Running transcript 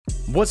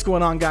What's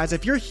going on, guys?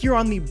 If you're here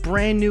on the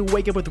brand new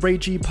Wake Up with Ray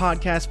G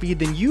podcast feed,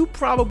 then you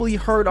probably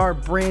heard our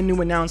brand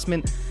new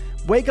announcement.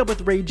 Wake Up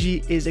with Ray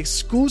G is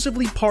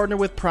exclusively partnered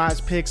with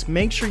PrizePicks.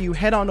 Make sure you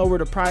head on over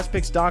to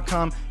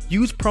prizepicks.com,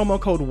 use promo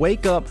code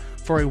WAKEUP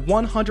for a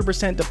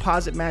 100%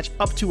 deposit match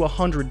up to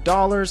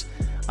 $100.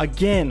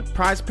 Again,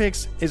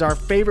 PrizePicks is our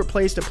favorite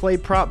place to play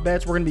prop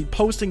bets. We're going to be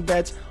posting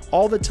bets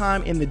all the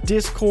time in the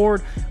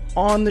Discord,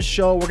 on the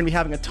show. We're going to be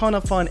having a ton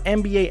of fun.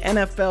 NBA,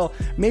 NFL,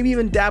 maybe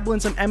even dabble in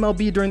some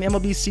MLB during the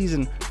MLB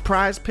season.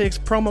 PrizePicks,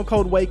 promo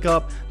code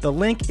WAKEUP. The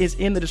link is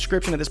in the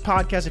description of this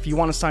podcast if you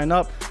want to sign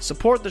up.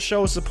 Support the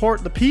show,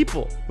 support the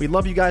people. We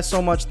love you guys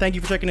so much. Thank you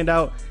for checking it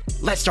out.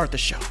 Let's start the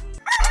show.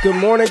 Good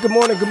morning, good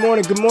morning, good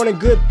morning, good morning,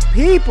 good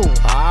people.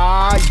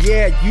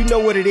 Yeah, you know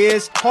what it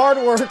is. Hard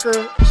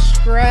worker,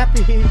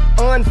 scrappy,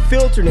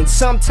 unfiltered, and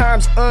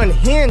sometimes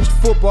unhinged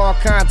football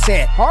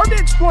content. Hard to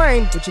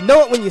explain, but you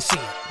know it when you see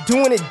it.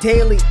 Doing it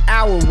daily,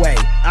 our way.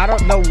 I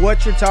don't know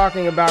what you're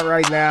talking about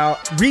right now.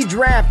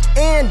 Redraft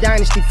and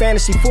Dynasty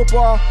Fantasy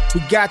Football,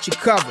 we got you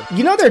covered.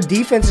 You know their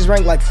defense is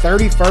ranked like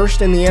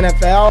 31st in the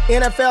NFL?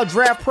 NFL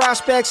draft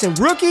prospects and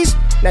rookies?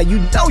 Now you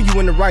know you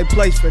in the right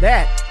place for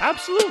that.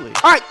 Absolutely.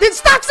 All right, then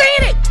stop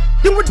saying it.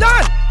 Then we're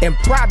done. And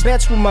prop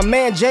bets with my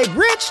man Jay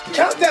Rich.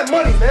 Count that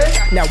money,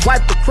 man. Now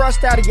wipe the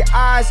crust out of your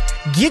eyes,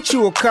 get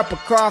you a cup of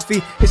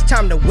coffee. It's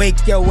time to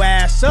wake your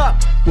ass up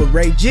with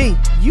Ray G.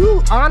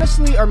 You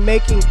honestly are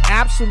making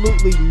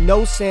absolutely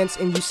no sense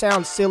and you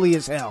sound silly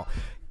as hell.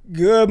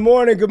 Good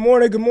morning, good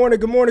morning, good morning,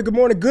 good morning, good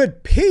morning,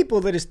 good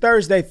people. It is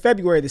Thursday,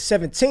 February the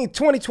 17th,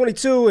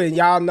 2022, and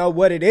y'all know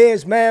what it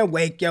is, man.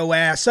 Wake your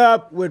ass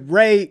up with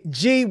Ray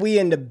G. We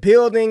in the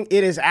building.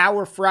 It is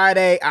our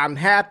Friday. I'm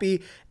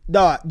happy.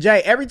 Dog,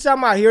 Jay, every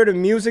time I hear the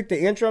music, the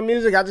intro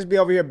music, I just be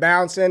over here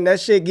bouncing. That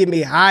shit get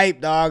me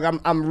hyped, dog.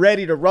 I'm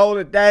ready to roll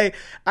today.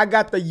 I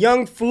got the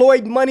Young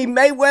Floyd Money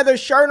Mayweather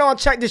shirt on.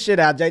 Check this shit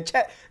out, Jay.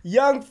 Check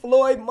Young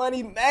Floyd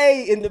Money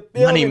May in the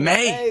building.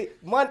 Money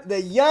May.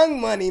 The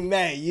Young Money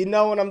May. You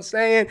know what I'm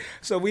saying?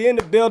 So we in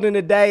the building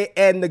today,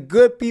 and the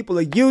good people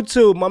of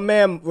YouTube, my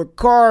man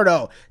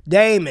Ricardo,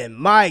 Damon,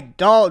 Mike,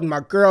 Dalton, my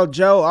girl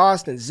Joe,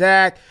 Austin,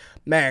 Zach,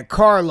 man,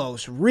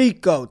 Carlos,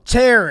 Rico,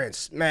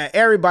 Terrence, man,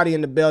 everybody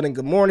in the building.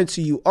 Good morning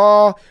to you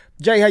all.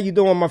 Jay, how you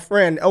doing, my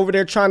friend? Over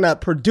there trying to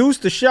produce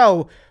the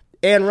show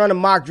and run a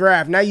mock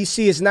draft. Now you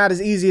see it's not as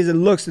easy as it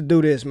looks to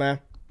do this, man.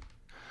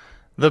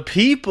 The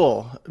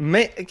people.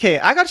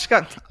 Okay,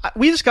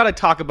 we just got to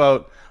talk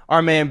about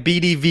our man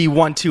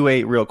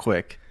BDV128 real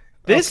quick.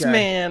 This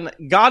man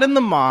got in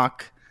the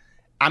mock.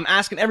 I'm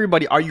asking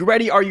everybody, are you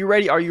ready? Are you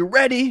ready? Are you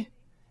ready?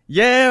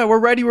 Yeah, we're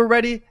ready. We're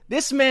ready.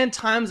 This man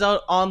times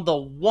out on the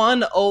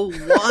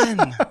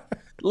 101.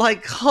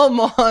 Like, come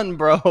on,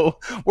 bro.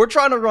 We're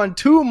trying to run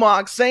two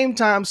mocks, same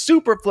time,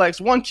 Superflex,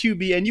 one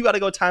QB, and you got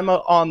to go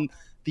timeout on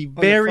the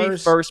very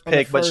first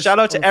pick. But shout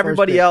out to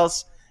everybody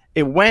else.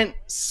 It went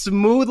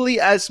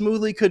smoothly as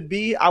smoothly could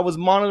be. I was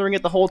monitoring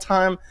it the whole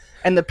time,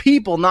 and the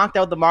people knocked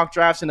out the mock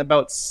drafts in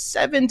about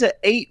 7 to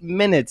 8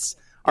 minutes.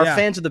 Our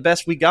fans are the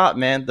best we got,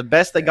 man. The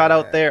best they got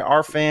out there.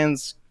 Our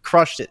fans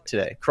crushed it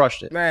today.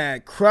 Crushed it. Man,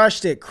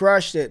 crushed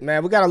it,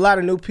 man. We got a lot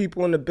of new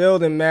people in the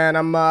building, man.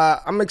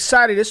 I'm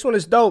excited. This one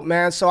is dope,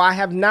 man. So I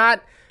have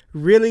not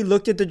really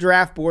looked at the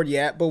draft board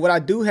yet, but what I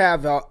do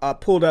have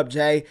pulled up,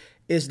 Jay,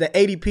 is the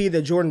ADP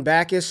that Jordan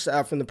Backus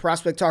from the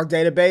Prospect Talk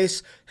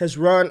database has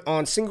run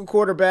on single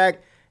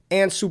quarterback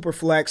and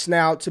Superflex.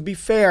 Now, to be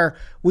fair,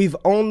 we've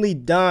only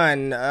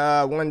done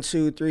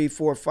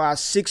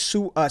 6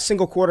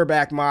 single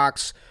quarterback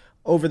mocks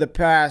over the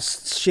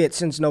past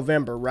since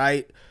November,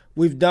 right?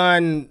 We've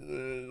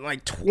done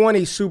like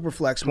 20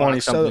 Superflex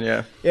mocks. So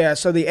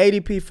the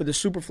ADP for the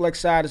Superflex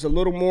side is a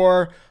little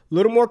more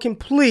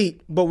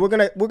complete, but we're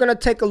gonna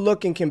take a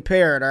look and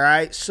compare it. All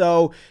right.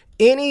 So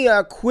any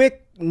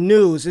quick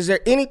news? Is there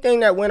anything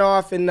that went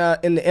off in the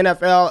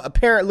NFL?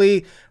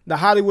 Apparently, the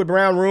Hollywood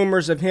Brown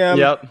rumors of him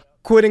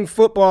quitting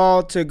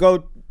football to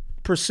go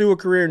pursue a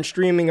career in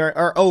streaming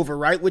are over,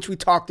 right? Which we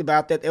talked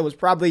about, that it was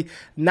probably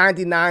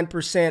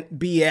 99%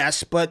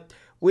 BS, but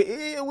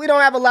we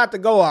don't have a lot to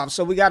go off,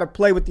 so we got to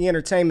play with the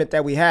entertainment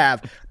that we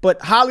have.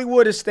 But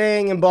Hollywood is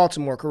staying in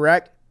Baltimore,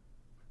 correct?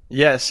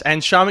 Yes,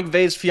 and Sean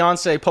McVay's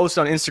fiance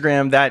posted on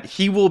Instagram that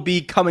he will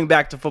be coming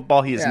back to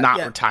football. He is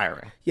not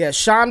retiring. Yeah,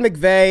 Sean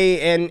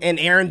McVay and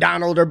Aaron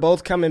Donald are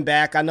both coming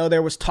back. I know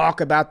there was talk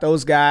about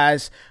those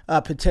guys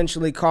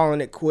potentially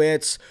calling it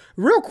quits.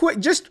 Real quick,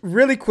 just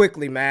really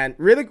quickly, man.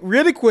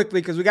 Really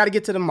quickly, because we got to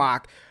get to the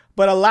mock.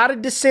 But a lot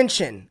of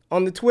dissension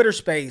on the Twitter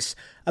space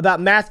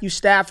about Matthew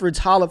Stafford's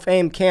Hall of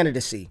Fame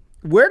candidacy.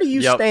 Where do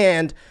you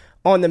stand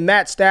on the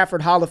Matt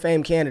Stafford Hall of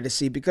Fame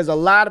candidacy? Because a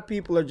lot of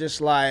people are just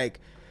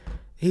like,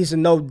 he's a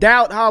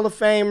no-doubt Hall of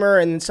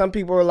Famer, and some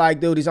people are like,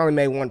 dude, he's only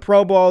made one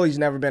Pro Bowl. He's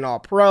never been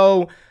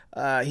All-Pro.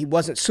 He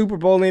wasn't Super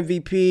Bowl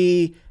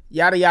MVP,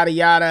 yada, yada,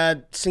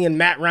 yada. Seeing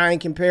Matt Ryan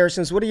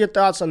comparisons. What are your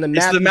thoughts on the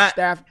Matthew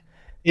Stafford?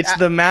 It's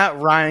the Matt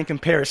Ryan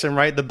comparison,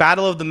 right? The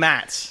battle of the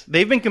Matts.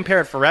 They've been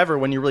compared forever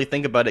when you really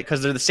think about it,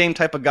 because they're the same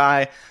type of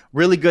guy,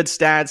 really good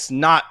stats,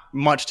 not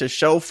much to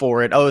show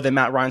for it other than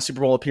Matt Ryan's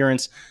Super Bowl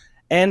appearance.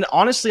 And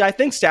honestly, I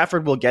think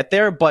Stafford will get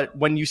there, but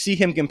when you see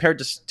him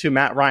compared to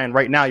Matt Ryan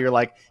right now, you're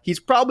like, he's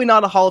probably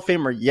not a Hall of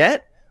Famer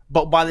yet,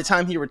 but by the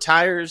time he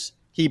retires,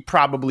 he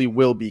probably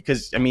will be,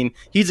 because, I mean,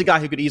 he's a guy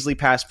who could easily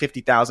pass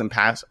 50,000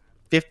 passing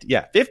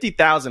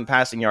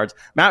yards.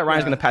 Matt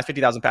Ryan's going to pass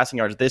 50,000 passing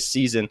yards this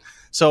season.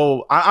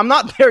 So I'm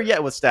not there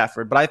yet with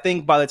Stafford, but I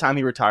think by the time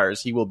he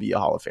retires, he will be a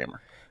Hall of Famer.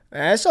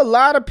 That's a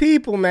lot of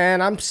people,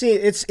 man. I'm seeing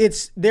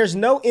it's there's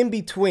no in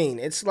between.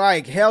 It's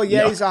like, hell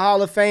yeah, he's a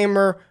Hall of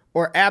Famer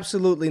or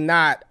absolutely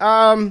not.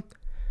 I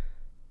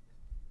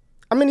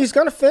mean, he's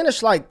going to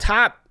finish like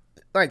top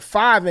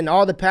 5 in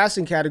all the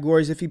passing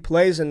categories if he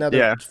plays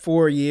another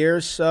 4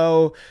 years.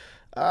 So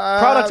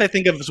product, I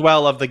think, of as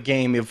well of the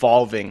game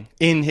evolving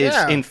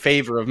in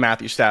favor of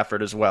Matthew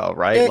Stafford as well,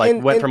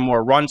 right? Went from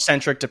more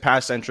run-centric to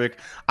pass-centric.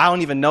 I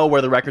don't even know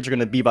where the records are going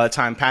to be by the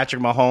time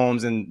Patrick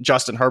Mahomes and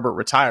Justin Herbert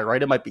retire,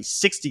 right? It might be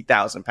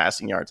 60,000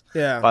 passing yards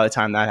by the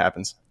time that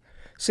happens.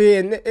 See,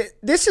 and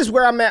this is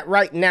where I'm at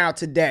right now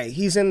today.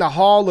 He's in the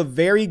Hall of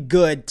Very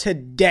Good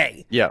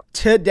today. Yeah.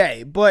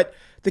 Today. But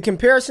the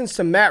comparisons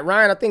to Matt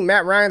Ryan, I think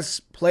Matt Ryan's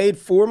played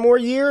 4 more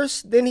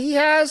years than he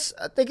has.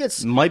 I think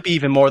it's... Might be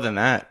even more than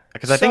that.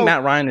 Because I think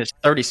Matt Ryan is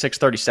 36,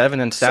 37,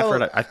 and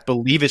Stafford, I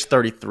believe, is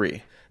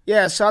 33.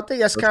 Yeah, so I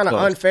think that's kind of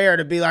unfair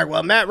to be like,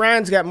 well, Matt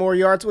Ryan's got more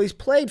yards. Well, he's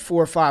played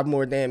 4 or 5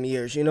 more damn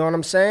years. You know what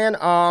I'm saying?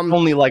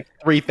 Only like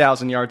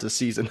 3,000 yards a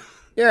season.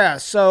 Yeah,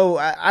 so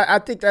I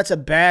think that's a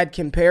bad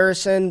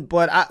comparison.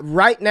 But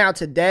right now,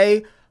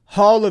 today,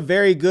 Hall of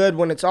Very Good,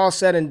 when it's all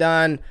said and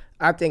done,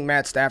 I think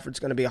Matt Stafford's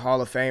going to be a Hall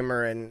of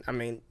Famer. And, I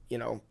mean, you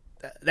know,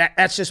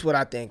 that's just what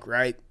I think,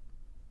 right?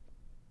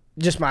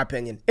 Just my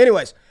opinion.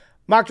 Anyways.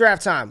 Mock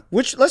draft time.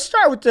 Let's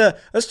start with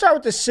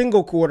the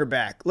single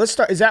quarterback. Is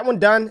that one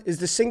done? Is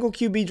the single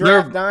QB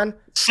draft done?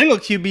 Single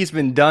QB's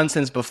been done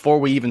since before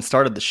we even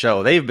started the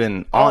show. They've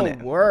been on it.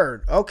 Oh,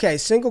 word. Okay,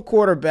 single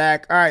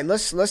quarterback. All right,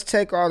 let's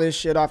take all this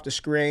shit off the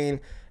screen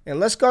and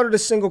let's go to the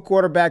single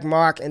quarterback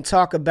mock and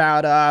talk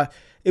about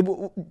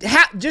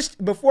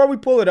just before we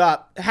pull it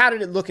up. How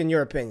did it look in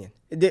your opinion?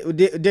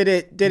 Did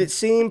it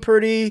seem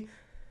pretty?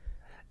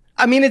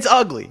 I mean, it's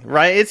ugly,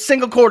 right? It's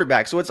single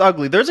quarterback, so it's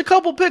ugly. There's a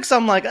couple picks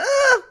I'm like,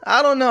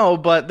 I don't know,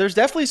 but there's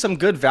definitely some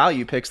good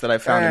value picks that I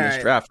found in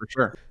this draft for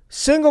sure.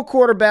 Single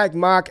quarterback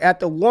mock at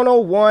the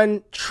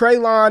 101,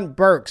 Treylon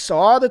Burks. So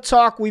all the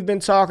talk we've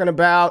been talking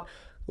about,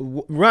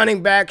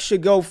 running back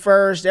should go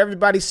first.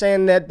 Everybody's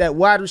saying that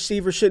wide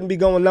receiver shouldn't be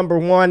going number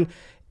 1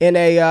 in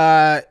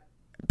a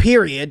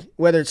period,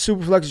 whether it's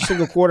Superflex or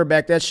single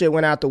quarterback. That shit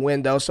went out the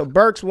window. So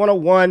Burks,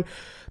 101.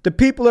 The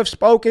people have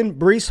spoken.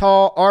 Breece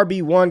Hall,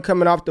 RB1,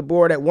 coming off the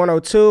board at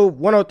 102.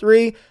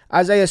 103,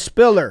 Isaiah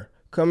Spiller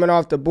coming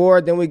off the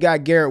board. Then we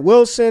got Garrett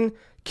Wilson,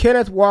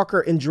 Kenneth Walker,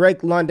 and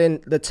Drake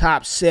London, the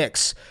top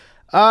 6.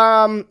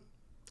 I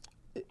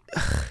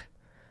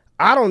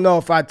don't know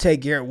if I'd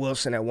take Garrett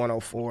Wilson at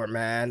 104,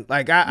 man.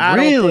 Like, I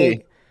don't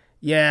think,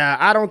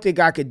 I don't think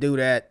I could do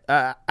that.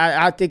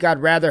 I think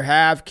I'd rather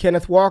have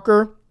Kenneth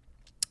Walker.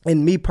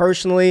 And me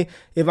personally,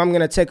 if I'm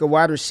going to take a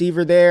wide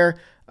receiver there,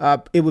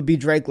 it would be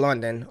Drake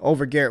London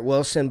over Garrett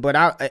Wilson.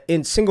 But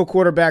in single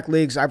quarterback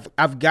leagues,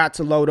 I've got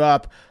to load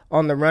up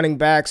on the running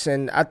backs.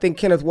 And I think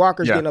Kenneth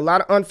Walker's getting a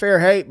lot of unfair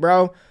hate,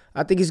 bro.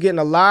 I think he's getting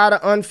a lot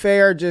of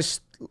unfair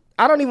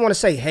I don't even want to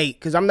say hate,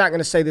 because I'm not going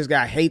to say this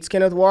guy hates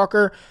Kenneth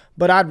Walker,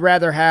 but I'd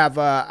rather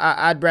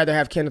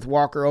have Kenneth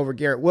Walker over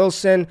Garrett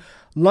Wilson.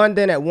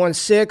 London at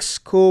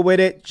 1-6, cool with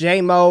it.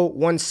 J-Mo,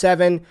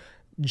 1-7.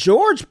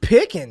 George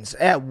Pickens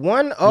at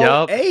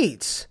 108.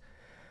 Yep.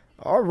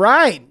 All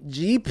right.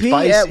 GP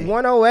Spicy. At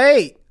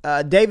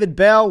 108. David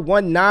Bell,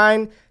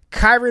 1-9.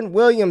 Kyron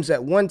Williams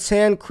at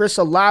 110. Chris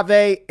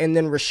Olave, and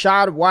then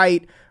Rachaad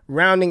White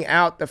rounding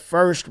out the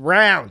first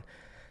round.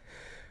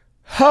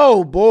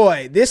 Oh,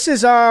 boy. This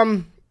is,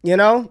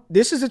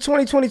 this is the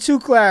 2022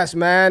 class,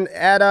 man.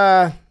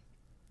 At,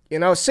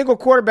 single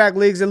quarterback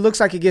leagues, it looks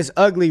like it gets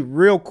ugly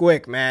real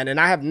quick, man. And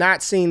I have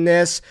not seen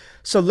this.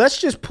 So let's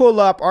just pull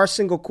up our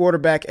single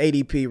quarterback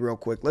ADP real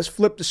quick. Let's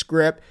flip the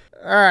script.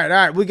 All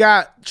right. We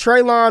got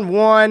Treylon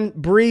 1,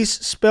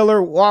 Breece,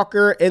 Spiller,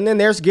 Walker, and then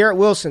there's Garrett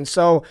Wilson.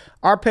 So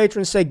our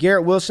patrons say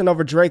Garrett Wilson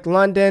over Drake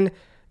London,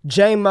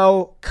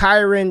 J-Mo,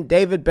 Kyron,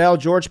 David Bell,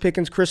 George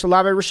Pickens, Chris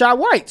Olave, Rachaad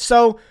White.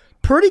 So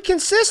pretty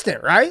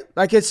consistent, right?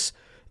 Like it's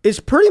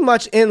pretty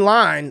much in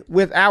line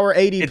with our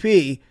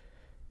ADP.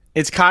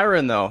 It's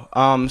Kyron,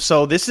 though.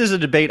 So this is a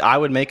debate I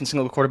would make in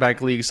single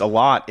quarterback leagues a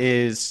lot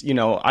is,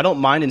 I don't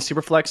mind in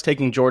Superflex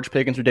taking George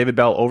Pickens or David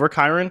Bell over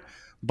Kyron.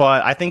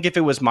 But I think if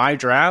it was my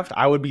draft,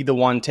 I would be the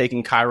one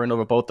taking Kyron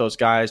over both those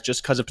guys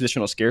just because of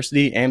positional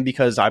scarcity and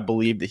because I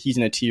believe that he's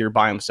in a tier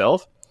by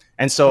himself.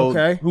 And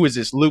so Who is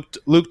this?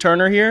 Luke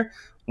Turner here?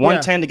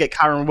 110 to get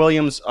Kyron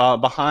Williams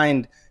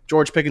behind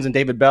George Pickens and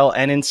David Bell.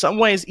 And in some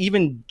ways,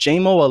 even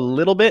J-Mo a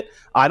little bit.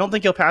 I don't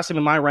think he'll pass him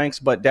in my ranks,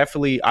 but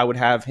definitely I would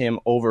have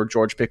him over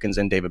George Pickens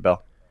and David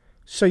Bell.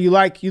 So you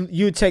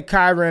would take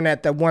Kyren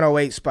at the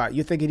 108 spot.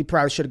 You think he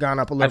probably should have gone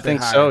up a little bit higher?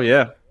 I think so,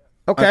 yeah.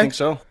 Okay. I think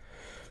so.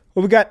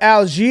 Well, we got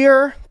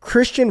Algier,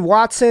 Christian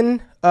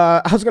Watson.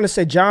 I was going to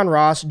say John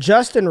Ross,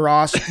 Justin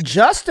Ross.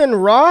 Justin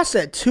Ross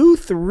at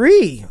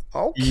 2-3.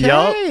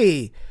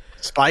 Okay. Yep.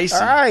 Spicy.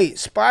 All right,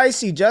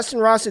 spicy. Justin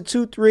Ross at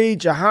 2-3,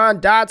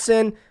 Jahan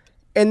Dotson.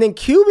 And then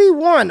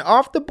QB1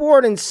 off the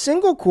board in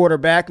single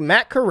quarterback,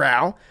 Matt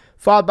Corral,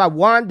 followed by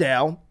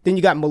Wandale. Then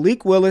you got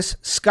Malik Willis,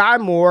 Sky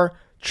Moore,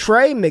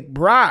 Trey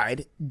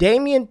McBride,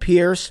 Damian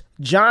Pierce,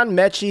 John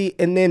Mechie,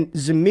 and then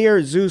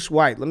Zamir Zeus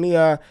White. Let me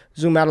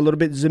zoom out a little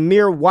bit.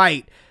 Zamir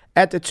White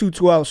at the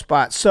 212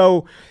 spot.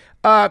 So,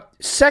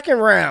 second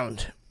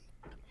round.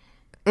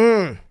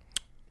 What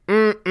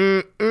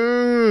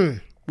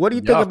do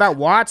you think about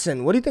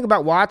Watson? What do you think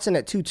about Watson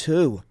at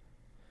 2-2?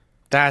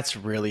 That's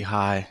really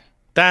high.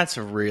 That's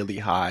really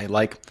high.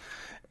 Like,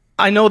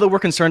 I know that we're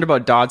concerned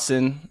about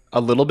Dodson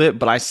a little bit,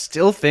 but I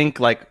still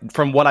think, like,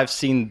 from what I've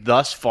seen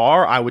thus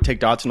far, I would take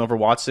Dodson over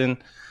Watson.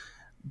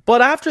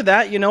 But after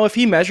that, if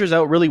he measures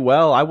out really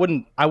well, I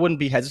wouldn't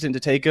be hesitant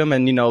to take him.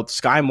 And,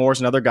 Sky Moore's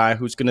another guy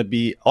who's going to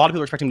be – a lot of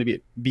people expect him to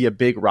be a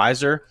big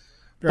riser.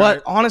 Right.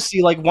 But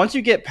honestly, like, once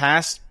you get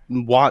past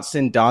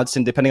Watson,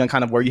 Dodson, depending on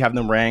kind of where you have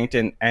them ranked,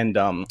 and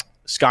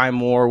Sky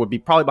Moore would be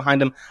probably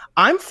behind him,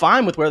 I'm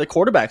fine with where the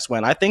quarterbacks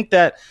went. I think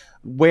that –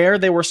 where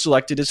they were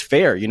selected is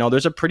fair.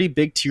 There's a pretty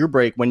big tier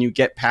break when you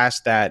get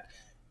past that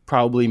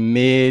probably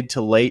mid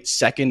to late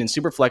second in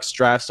Superflex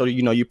draft. So,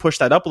 you push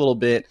that up a little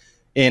bit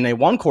in a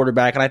one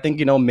quarterback. And I think,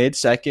 mid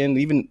second,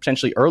 even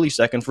potentially early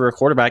second for a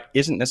quarterback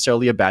isn't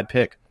necessarily a bad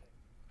pick.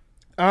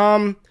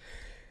 Yeah,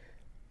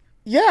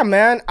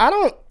 man.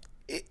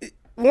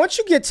 Once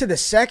you get to the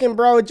second,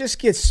 bro, it just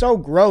gets so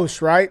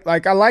gross, right?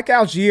 Like, I like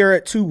Algier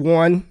at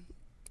 2-1.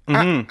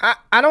 Mm-hmm.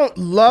 I don't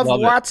love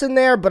Watson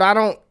there, but I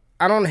don't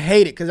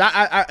hate it because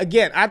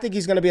I think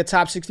he's going to be a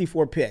top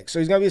 64 pick. So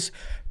he's going to be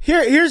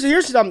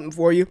here's something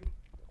for you.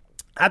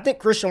 I think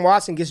Christian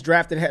Watson gets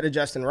drafted ahead of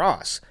Justin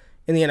Ross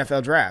in the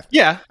NFL draft.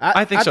 Yeah,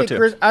 I think so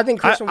too. I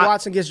think Christian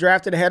Watson gets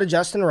drafted ahead of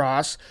Justin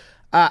Ross.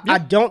 I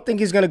don't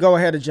think he's going to go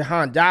ahead of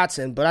Jahan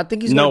Dotson, but I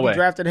think he's going to be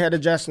drafted ahead of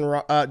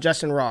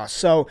Justin Ross.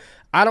 So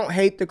I don't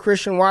hate the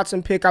Christian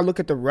Watson pick. I look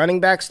at the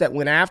running backs that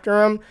went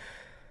after him.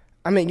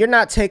 I mean, you're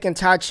not taking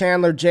Ty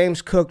Chandler,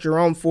 James Cook,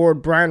 Jerome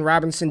Ford, Brian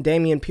Robinson,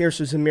 Damian Pierce,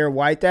 or Zamir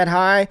White that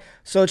high.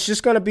 So it's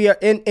just going to be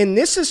and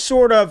this is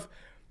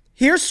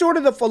here's sort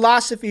of the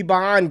philosophy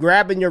behind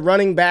grabbing your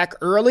running back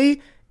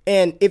early.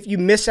 And if you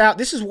miss out,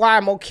 this is why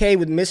I'm okay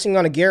with missing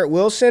on a Garrett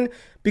Wilson,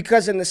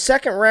 because in the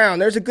second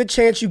round, there's a good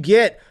chance you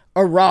get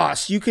a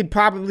Ross. You could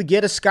probably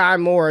get a Sky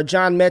Moore, a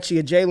John Mechie,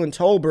 a Jalen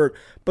Tolbert.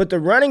 But the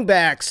running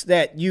backs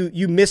that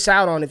you miss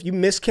out on, if you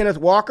miss Kenneth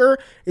Walker,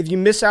 if you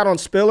miss out on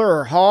Spiller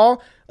or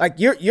Hall, like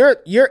you're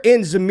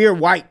in Zamir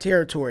White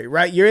territory,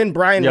 right? You're in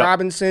Brian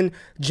Robinson,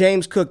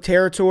 James Cook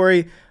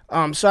territory.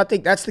 So I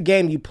think that's the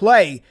game you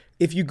play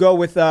if you go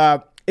with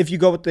the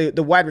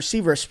wide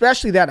receiver,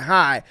 especially that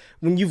high,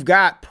 when you've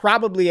got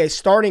probably a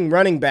starting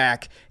running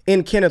back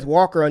in Kenneth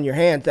Walker on your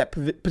hands. That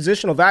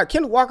positional value,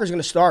 Kenneth Walker's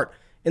going to start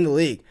in the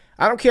league.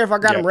 I don't care if I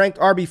got him ranked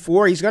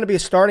RB4. He's going to be a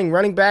starting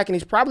running back, and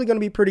he's probably going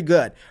to be pretty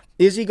good.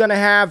 Is he going to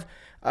have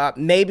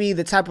maybe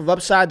the type of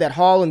upside that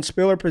Hall and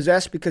Spiller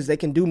possess because they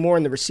can do more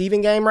in the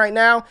receiving game right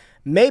now?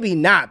 Maybe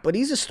not, but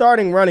he's a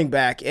starting running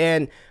back.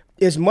 And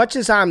as much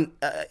as I'm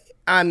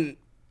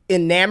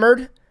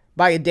enamored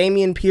by a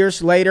Damian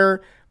Pierce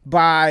later,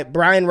 by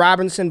Brian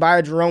Robinson, by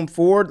a Jerome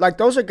Ford, like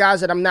those are guys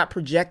that I'm not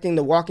projecting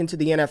to walk into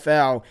the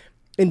NFL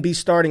and be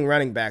starting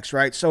running backs,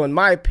 right? So in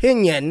my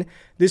opinion,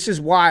 this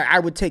is why I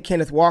would take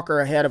Kenneth Walker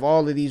ahead of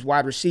all of these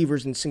wide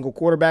receivers in single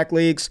quarterback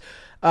leagues.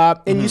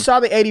 And you saw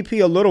the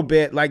ADP a little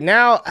bit. Like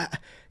now,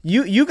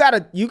 you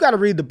gotta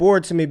read the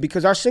board to me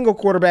because our single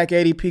quarterback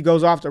ADP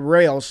goes off the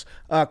rails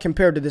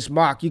compared to this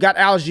mock. You got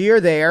Algier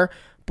there,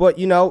 but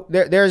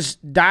there's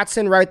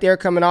Dotson right there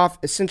coming off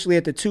essentially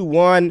at the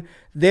 2-1,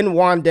 then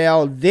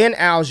Wandale, then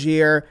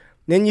Algier.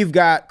 Then you've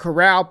got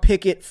Corral,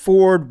 Pickett,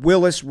 Ford,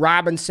 Willis,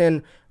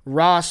 Robinson,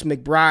 Ross,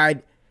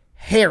 McBride,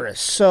 Harris.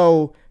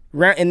 So,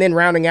 and then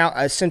rounding out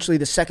essentially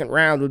the second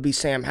round would be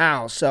Sam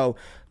Howell. So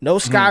no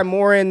Sky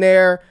Moore in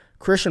there.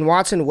 Christian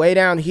Watson way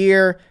down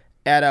here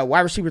at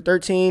wide receiver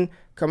 13,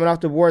 coming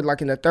off the board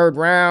like in the third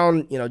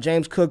round.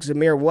 James Cook,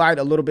 Zamir White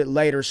a little bit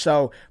later.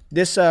 So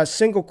this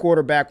single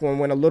quarterback one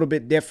went a little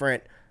bit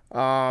different, than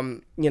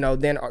our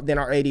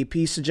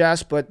ADP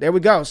suggests. But there we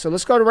go. So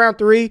let's go to round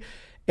 3,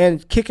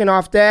 and kicking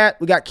off that,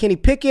 we got Kenny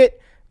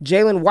Pickett,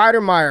 Jalen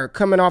Weidermeyer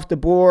coming off the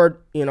board.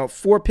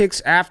 4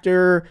 picks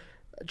after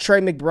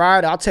Trey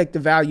McBride. I'll take the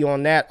value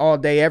on that all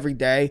day, every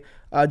day.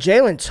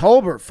 Jalen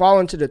Tolbert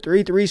falling to the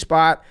 3-3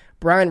 spot.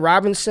 Brian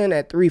Robinson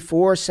at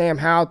 3-4, Sam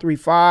Howell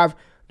 3-5,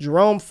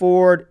 Jerome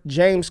Ford,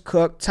 James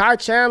Cook, Ty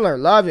Chandler,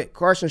 love it,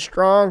 Carson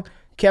Strong,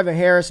 Kevin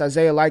Harris,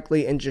 Isaiah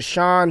Likely, and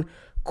Jashawn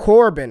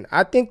Corbin.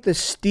 I think the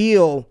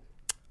steal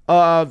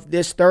of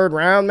this third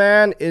round,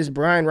 man, is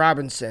Brian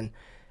Robinson.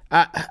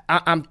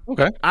 I'm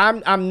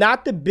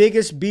not the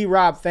biggest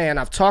B-Rob fan.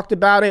 I've talked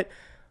about it,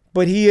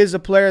 but he is a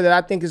player that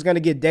I think is going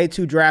to get day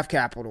 2 draft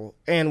capital.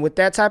 And with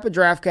that type of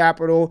draft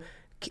capital,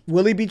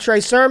 will he be Trey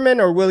Sermon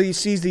or will he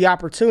seize the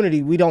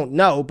opportunity? We don't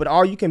know, but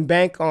all you can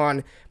bank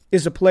on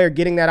is a player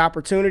getting that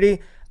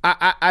opportunity.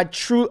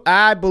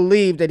 I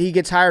believe that he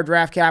gets higher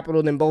draft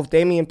capital than both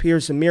Dameon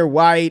Pierce, Amir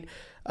White,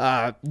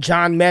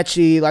 John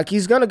Mechie. Like,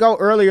 he's going to go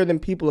earlier than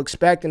people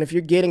expect. And if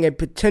you're getting a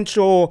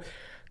potential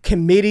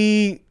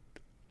committee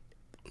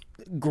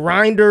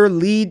grinder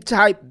lead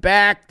type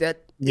back,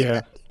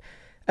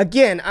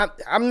 again,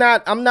 I'm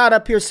not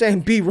up here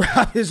saying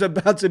B-Rob is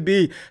about to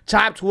be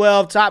top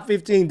 12, top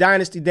 15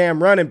 dynasty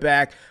damn running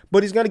back,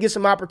 but he's going to get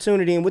some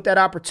opportunity. And with that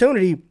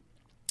opportunity,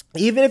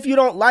 even if you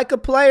don't like a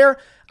player,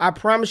 I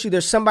promise you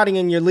there's somebody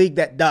in your league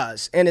that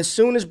does. And as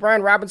soon as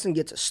Brian Robinson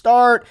gets a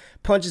start,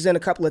 punches in a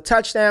couple of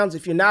touchdowns,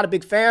 if you're not a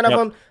big fan of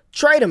him,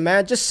 trade him,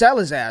 man. Just sell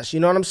his ass. You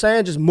know what I'm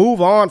saying? Just move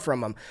on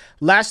from him.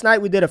 Last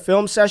night we did a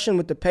film session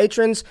with the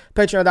patrons,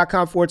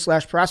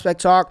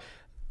 patreon.com/prospect talk.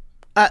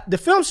 The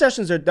film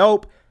sessions are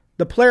dope.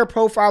 The player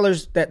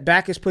profilers that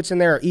Backus puts in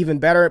there are even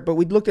better. But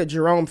we looked at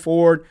Jerome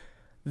Ford.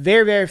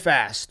 Very, very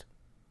fast.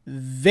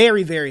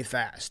 Very, very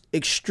fast.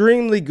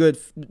 Extremely good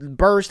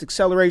burst,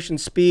 acceleration,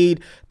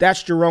 speed.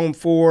 That's Jerome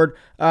Ford.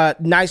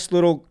 Nice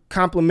little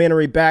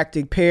complementary back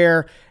to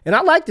pair. And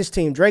I like this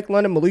team. Drake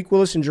London, Malik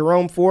Willis, and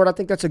Jerome Ford. I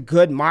think that's a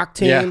good mock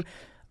team. Yeah.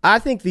 I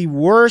think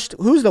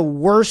who's the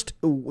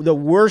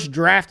worst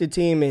drafted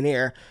team in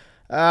here?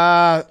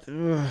 I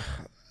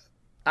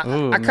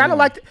kind of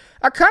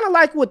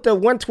like what the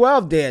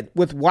 112 did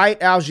with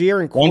White, Algier,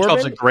 and Corbin.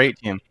 112's a great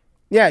team.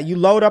 Yeah, you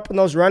load up on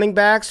those running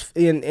backs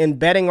in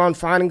betting on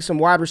finding some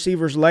wide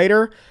receivers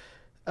later.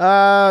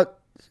 The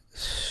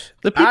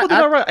people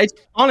that are right.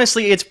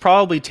 Honestly, it's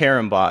probably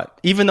Terembot,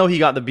 even though he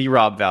got the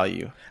B-Rob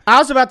value. I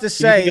was about to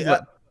say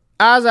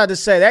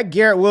that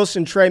Garrett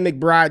Wilson, Trey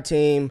McBride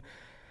team.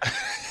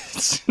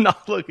 It's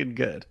not looking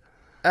good.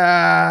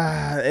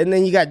 And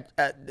then you got,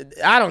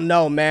 I don't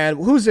know, man.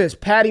 Who's this?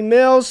 Patty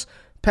Mills?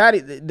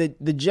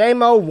 The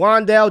J-Mo,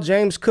 Wandale,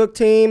 James Cook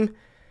team.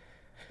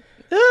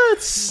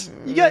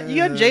 You got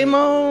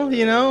J-Mo,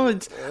 you know.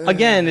 It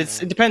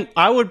depends.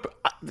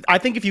 I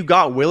think if you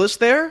got Willis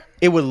there,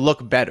 it would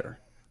look better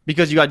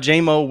because you got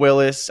J-Mo,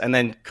 Willis, and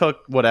then Cook,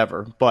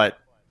 whatever. But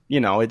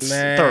it's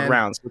third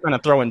round, so we're kind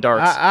of throwing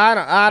darts.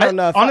 I don't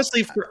know.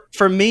 Honestly,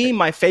 for me,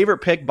 my favorite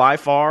pick by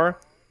far,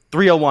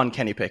 301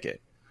 Kenny Pickett.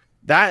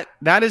 That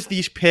is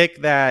the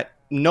pick that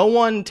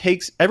everyone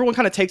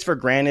kind of takes for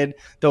granted,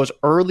 those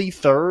early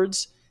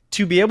thirds.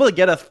 To be able to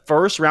get a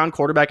first-round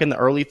quarterback in the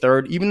early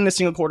third, even in a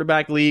single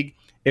quarterback league,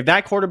 if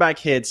that quarterback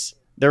hits,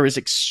 there is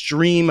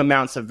extreme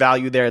amounts of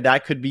value there.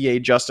 That could be a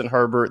Justin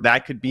Herbert.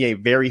 That could be a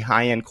very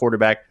high-end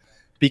quarterback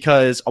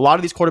because a lot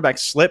of these quarterbacks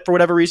slip for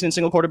whatever reason in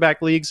single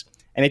quarterback leagues.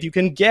 And if you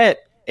can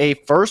get a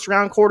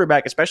first-round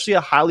quarterback, especially a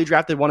highly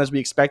drafted one as we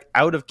expect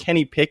out of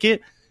Kenny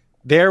Pickett,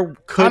 there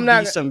could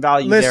be some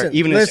value there,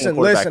 even in a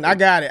single quarterback league. I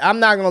got it. I'm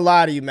not going to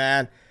lie to you,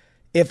 man.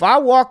 If I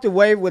walked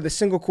away with a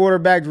single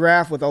quarterback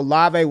draft with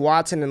Olave,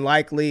 Watson, and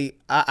Likely,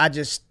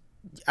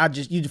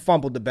 you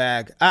fumbled the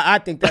bag. I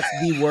think that's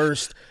the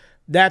worst.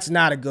 That's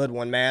not a good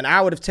one, man.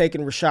 I would have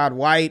taken Rachaad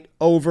White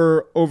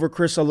over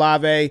Chris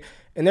Olave,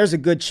 and there's a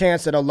good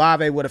chance that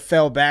Olave would have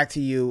fell back to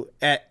you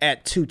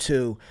at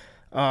 2-2.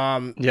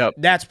 Yep.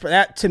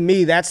 That to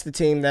me, that's the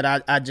team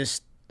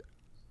that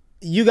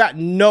you got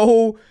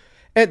no.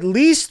 At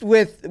least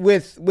with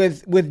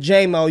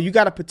J-Mo, you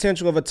got a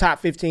potential of a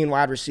top 15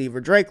 wide receiver.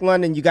 Drake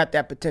London, you got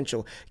that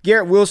potential.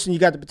 Garrett Wilson, you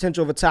got the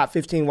potential of a top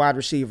 15 wide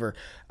receiver.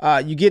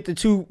 You get the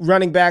 2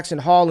 running backs in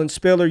Hall and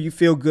Spiller, you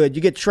feel good.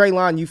 You get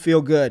Treylon, you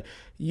feel good.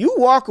 You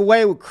walk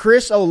away with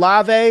Chris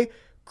Olave,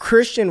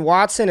 Christian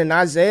Watson, and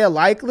Isaiah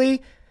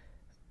Likely.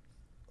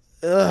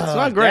 It's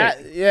not great.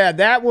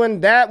 That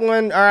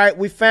one. All right,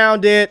 we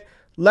found it.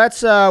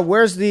 Let's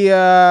where's the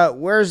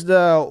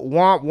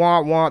womp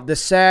womp womp, the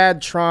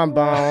sad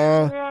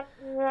trombone.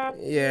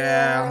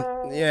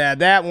 Yeah,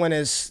 that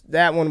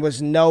one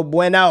was no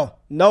bueno.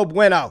 No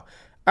bueno.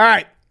 All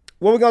right.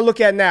 What we gonna look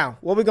at now?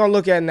 The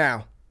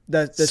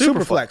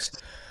Superflex.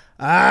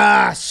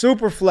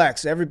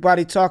 Superflex.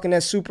 Everybody talking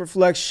that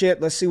Superflex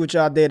shit. Let's see what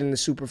y'all did in the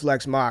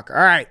Superflex mock. All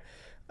right.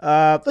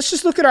 Let's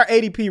just look at our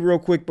ADP real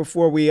quick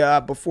before we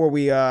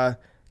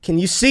can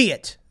you see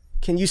it?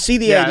 Can you see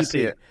the ADP? I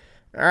see it.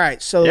 All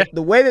right, so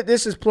the way that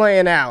this is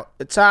playing out,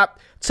 the top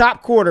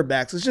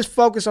quarterbacks, let's just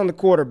focus on the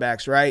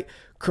quarterbacks, right?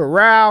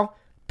 Corral,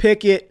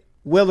 Pickett,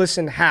 Willis,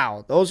 and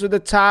Howell. Those are the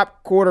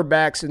top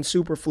quarterbacks in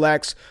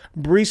Superflex.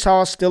 Breece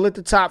Hall still at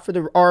the top for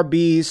the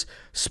RBs.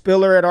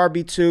 Spiller at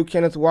RB2,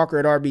 Kenneth Walker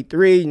at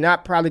RB3.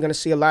 Not probably going to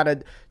see a lot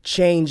of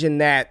change in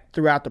that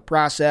throughout the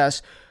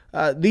process.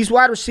 These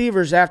wide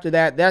receivers after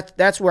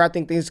that's where I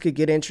think things could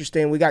get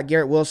interesting. We got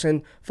Garrett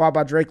Wilson, followed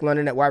by Drake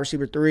London at wide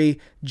receiver 3,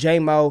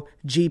 J-Mo,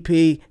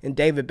 GP, and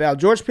David Bell.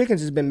 George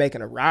Pickens has been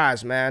making a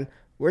rise, man.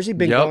 Where's he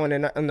been going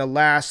in the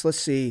last,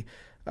 let's see,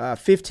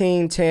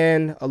 15,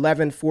 10,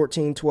 11,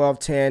 14, 12,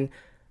 10.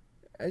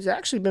 He's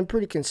actually been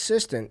pretty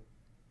consistent,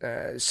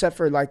 except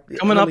for like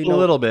coming up a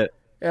little bit.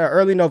 Yeah,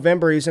 early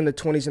November, he's in the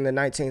 20s and the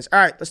 19s. All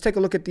right, let's take a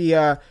look at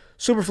the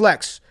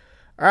Superflex.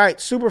 All right,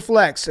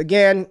 Superflex.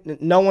 Again,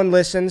 no one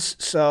listens,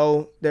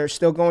 so they're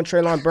still going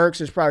Treylon Burks.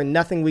 There's probably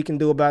nothing we can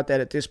do about that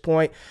at this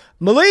point.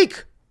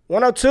 Malik,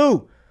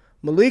 102.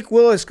 Malik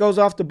Willis goes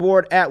off the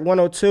board at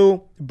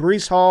 102.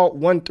 Breece Hall,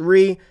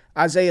 1-3.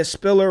 Isaiah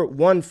Spiller,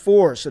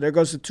 1-4. So there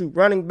goes the two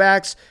running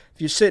backs.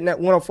 If you're sitting at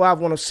 105,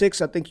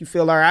 106, I think you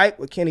feel all right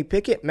with Kenny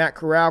Pickett. Matt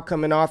Corral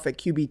coming off at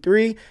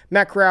QB3.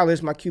 Matt Corral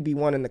is my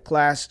QB1 in the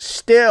class.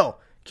 Still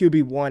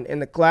QB1 in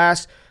the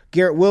class.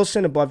 Garrett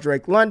Wilson above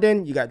Drake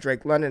London. You got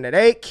Drake London at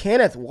 8.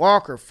 Kenneth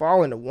Walker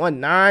falling to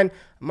 1-9.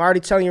 I'm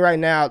already telling you right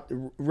now,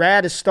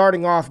 Rad is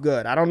starting off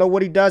good. I don't know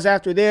what he does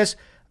after this.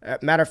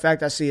 Matter of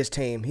fact, I see his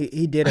team.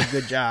 He did a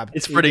good job.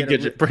 It's pretty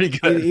good. Pretty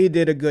good. He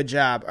did a good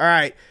job. All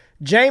right.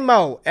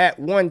 J-Mo at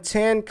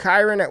 110.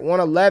 Kyron at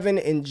 111.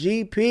 And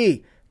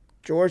GP,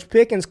 George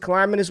Pickens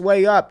climbing his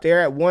way up there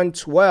at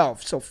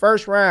 112. So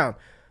first round.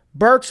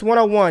 Burks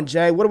 101.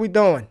 Jay, what are we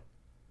doing?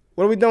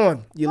 What are we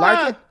doing? You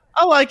like it?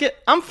 I like it.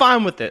 I'm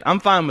fine with it.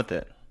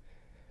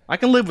 I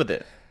can live with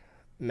it.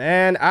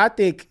 Man, I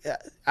think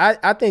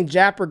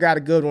Japper got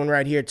a good one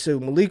right here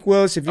too. Malik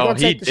Willis, if you're gonna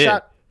take the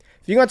shot.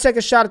 If you're going to take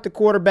a shot at the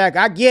quarterback,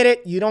 I get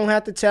it. You don't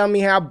have to tell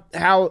me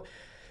how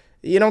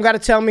you don't got to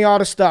tell me all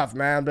the stuff,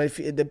 man. But if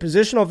the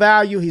positional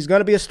value, he's going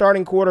to be a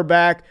starting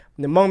quarterback.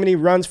 The moment he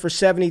runs for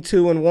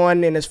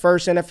 72-1 in his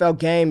first NFL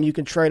game, you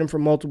can trade him for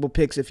multiple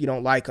picks if you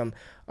don't like him.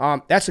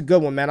 That's a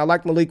good one, man. I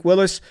like Malik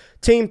Willis.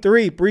 Team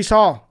 3, Breece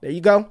Hall. There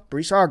you go.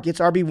 Breece Hall gets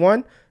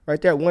RB1 right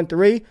there at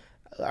 1-3.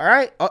 All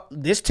right.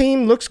 This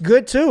team looks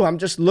good, too. I'm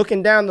just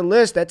looking down the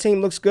list. That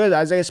team looks good.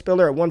 Isaiah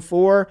Spiller at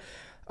 1-4.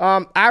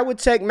 I would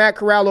take Matt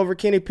Corral over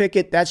Kenny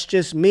Pickett. That's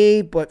just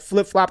me, but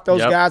flip-flop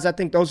those guys. I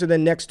think those are the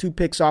next 2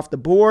 picks off the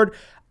board.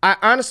 I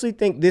honestly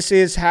think this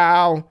is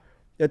how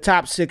the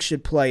top 6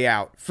 should play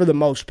out for the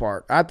most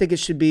part. I think it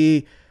should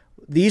be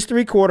these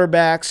 3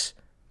 quarterbacks,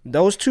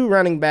 those 2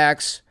 running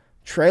backs,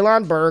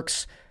 Treylon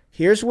Burks.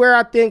 Here's where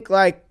I think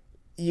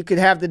you could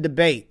have the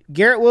debate.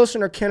 Garrett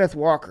Wilson or Kenneth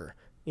Walker,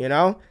 you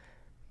know?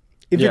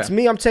 If it's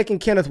me, I'm taking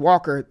Kenneth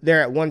Walker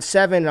there at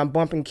 1-7, and I'm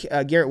bumping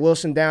Garrett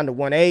Wilson down to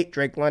 1-8,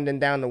 Drake London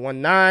down to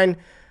 1-9.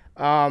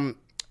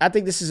 I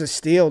think this is a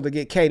steal to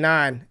get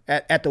K9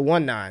 at the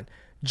 1-9.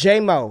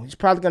 J-Mo, he's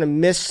probably going to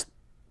miss,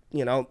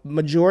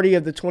 majority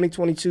of the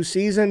 2022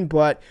 season,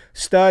 but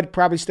stud,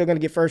 probably still going to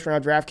get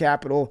first-round draft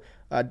capital.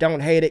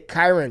 Don't hate it.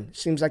 Kyron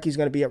seems like he's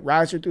going to be a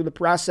riser through the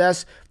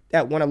process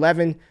at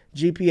 111,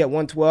 GP at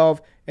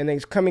 112, and then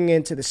he's coming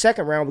into the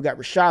second round. We got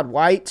Rachaad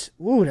White.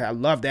 Ooh, I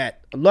love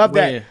that.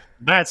 That.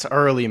 That's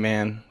early,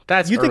 man.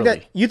 That's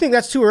early. You think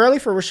that's too early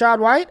for Rachaad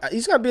White?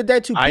 He's going to be a day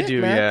 2 pick, I do,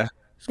 man. yeah.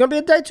 He's going to be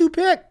a day 2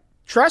 pick.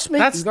 Trust me.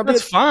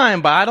 That's fine,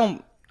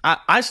 but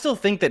I still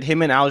think that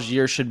him and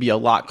Algier should be a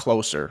lot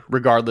closer,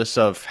 regardless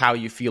of how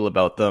you feel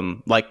about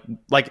them. Like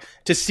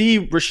to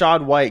see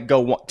Rachaad White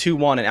go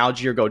 2-1 and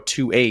Algier go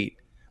 2-8.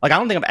 I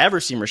don't think I've ever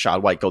seen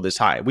Rachaad White go this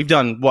high. We've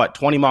done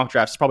 20 mock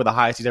drafts. It's probably the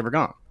highest he's ever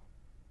gone.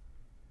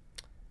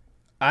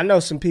 I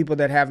know some people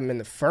that have him in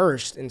the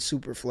first in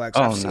Superflex.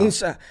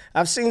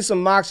 I've seen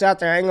some mocks out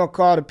there. I ain't going to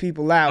call the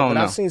people out, but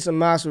I've seen some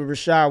mocks with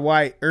Rachaad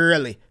White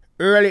early.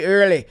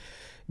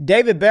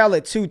 David Bell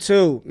at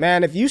 2-2.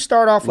 Man, if you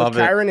start off with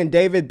Kyron and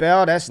David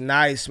Bell, that's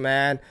nice,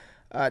 man.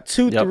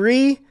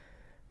 2-3.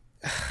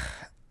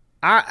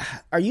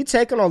 Are you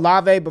taking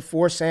Olave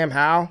before Sam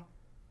Howell?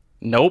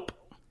 Nope.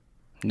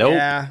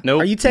 Yeah.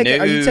 Nope. Are you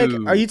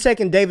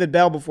taking David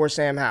Bell before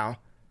Sam Howell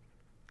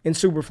in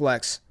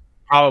Superflex?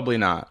 Probably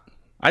not.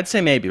 I'd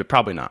say maybe, but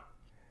probably not.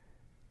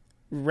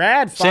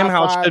 Rad 5. Sam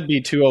Howell should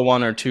be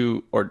 201 or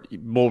 2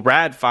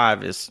 Rad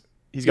 5 is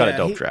he's got a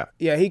dope draft.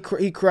 Yeah, he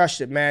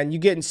crushed it, man. You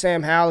getting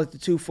Sam Howell at the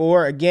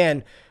 2-4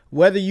 again.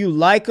 Whether you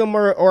like him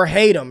or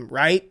hate him,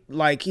 right?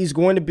 He's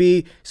going to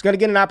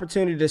get an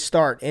opportunity to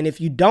start. And if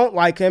you don't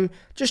like him,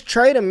 just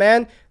trade him,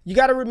 man. You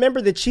got to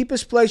remember the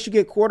cheapest place you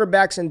get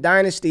quarterbacks in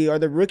Dynasty are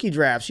the rookie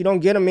drafts. You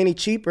don't get them any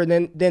cheaper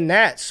than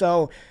that.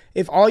 So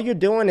if all you're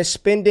doing is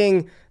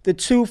spending the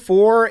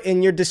 2-4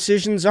 and your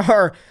decisions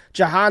are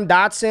Jahan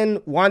Dotson,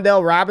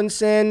 Wan'Dale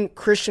Robinson,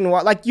 Christian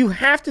Watt, you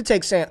have to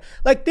take Sam.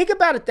 Think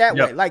about it that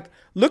way.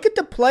 Look at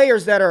the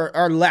players that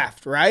are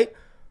left, right?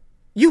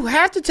 You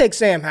have to take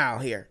Sam Howell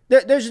here.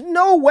 There's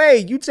no way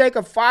you take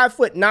a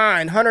 5'9",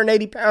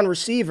 180-pound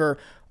receiver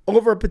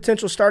over a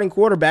potential starting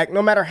quarterback,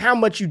 no matter how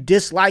much you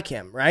dislike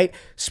him, right?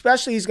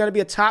 Especially he's going to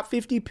be a top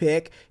 50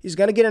 pick. He's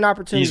going to get an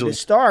opportunity to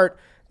start.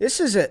 This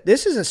is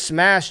a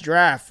smash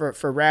draft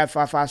for Rad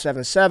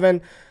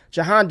 5577.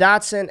 Jahan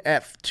Dotson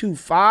at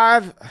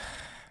 2-5.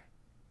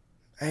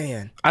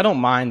 Man, I don't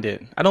mind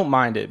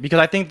it because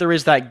I think there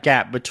is that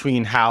gap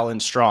between Howell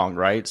and Strong,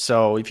 right?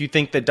 So if you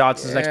think that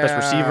Dotson's the next best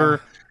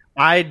receiver,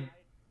 I'd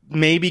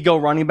maybe go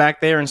running back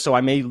there, and so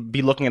I may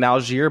be looking at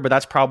Algier, but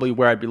that's probably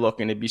where I'd be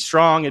looking. It'd be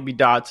Strong, it'd be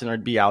Dotson, or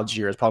it'd be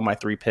Algier. It's probably my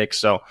 3 picks,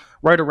 so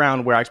right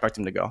around where I expect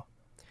him to go.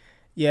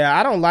 Yeah,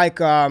 I don't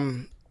like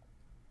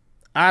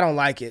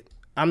it.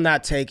 I'm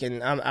not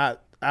taking.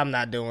 I'm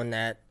not doing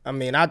that. I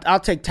mean, I'll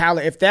take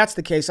Tyler. If that's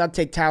the case, I'd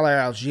take Tyler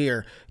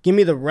Algier. Give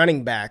me the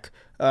running back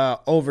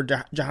over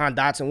Jahan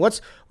Dotson.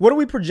 What are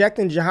we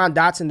projecting Jahan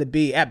Dotson to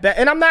be at best?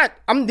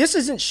 And this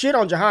isn't shit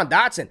on Jahan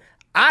Dotson.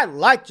 I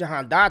like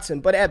Jahan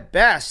Dotson, but at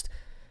best,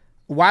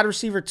 wide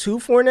receiver 2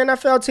 for an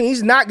NFL team,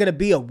 he's not going to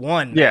be a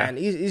 1, man.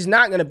 He's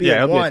not going to be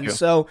a 1.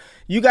 So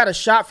you got a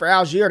shot for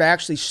Algier to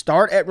actually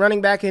start at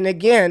running back. And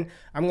again,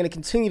 I'm going to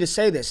continue to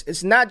say this.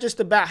 It's not just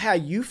about how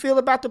you feel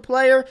about the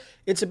player.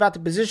 It's about the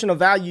positional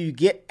value you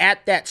get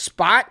at that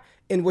spot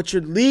and what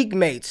your league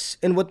mates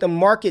and what the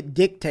market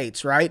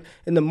dictates, right?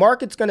 And the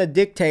market's going to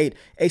dictate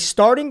a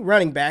starting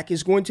running back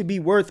is going to be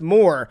worth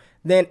more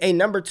than a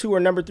number 2 or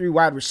number 3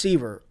 wide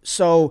receiver.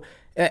 So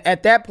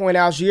at that point,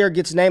 Algier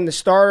gets named the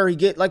starter.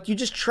 You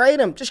just trade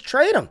him. Just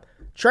trade him.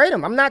 Trade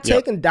him. I'm not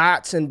taking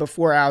Dotson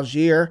before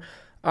Algier.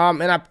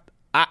 And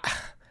I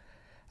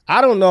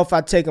don't know if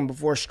I'd take him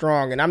before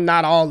Strong. And I'm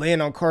not all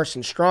in on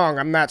Carson Strong.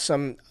 I'm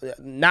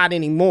not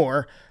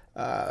anymore.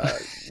 All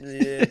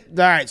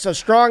right, so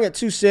Strong at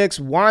 2.6,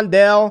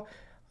 Wandell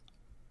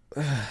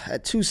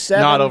at 2.7.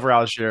 Not over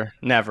Algier.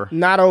 Never.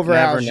 Not over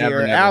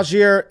Algier.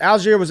 Never.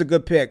 Algier was a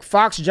good pick.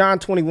 Fox John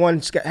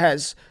 21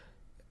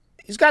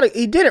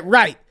 he did it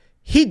right.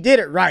 He did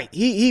it right.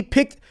 He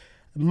picked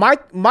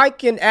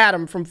Mike and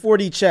Adam from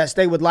 4D Chess.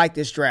 They would like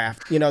this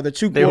draft. The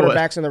 2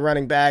 quarterbacks and the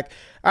running back.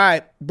 All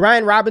right,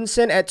 Brian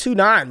Robinson at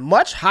 2.9,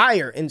 much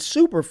higher in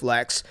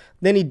Superflex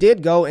than he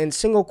did go in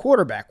single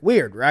quarterback.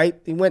 Weird, right?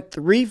 He went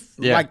 3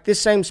 like this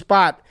same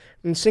spot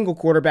in single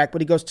quarterback,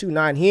 but he goes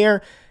 2.9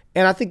 here.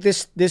 And I think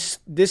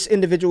this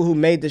individual who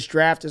made this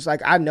draft is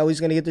like, I know he's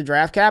going to get the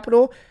draft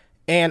capital,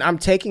 and I'm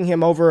taking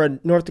him over a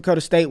North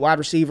Dakota State wide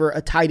receiver,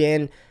 a tight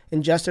end,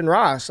 and Justin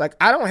Ross. Like,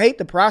 I don't hate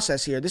the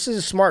process here. This is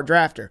a smart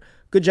drafter.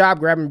 Good job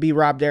grabbing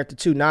B-Rob there at the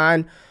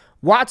 2.9.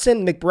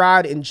 Watson,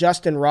 McBride, and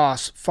Justin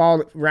Ross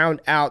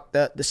round out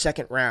the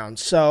second round.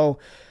 So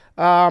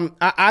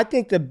I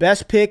think the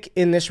best pick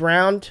in this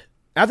round,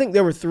 I think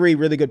there were 3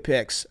 really good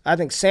picks. I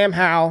think Sam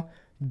Howell,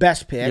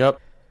 best pick. Yep.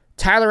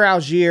 Tyler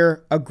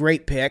Algier, a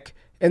great pick.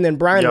 And then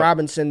Brian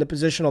Robinson, the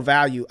positional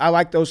value. I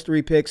like those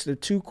 3 picks. The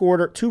 2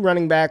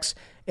 running backs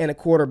and a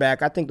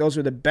quarterback. I think those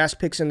are the best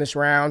picks in this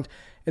round.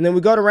 And then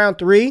we go to round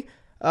 3.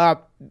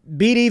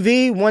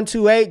 BDV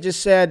 128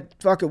 just said,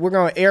 fuck it, we're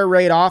going to air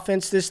raid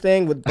offense this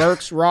thing with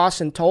Burks, Ross,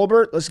 and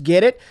Tolbert. Let's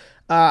get it.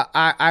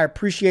 I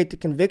appreciate the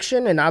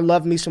conviction, and I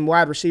love me some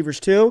wide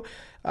receivers too.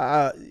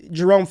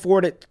 Jerome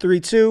Ford at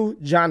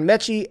 3.2, John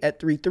Mechie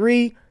at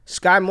 3.3,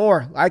 Sky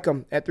Moore, like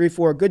him, at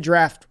 3.4. Good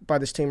draft by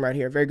this team right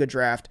here. Very good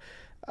draft.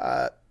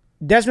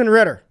 Desmond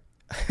Ridder.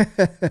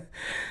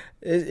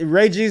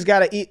 Ray G's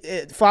got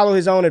to follow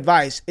his own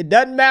advice. It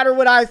doesn't matter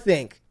what I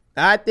think.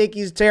 I think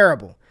he's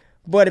terrible.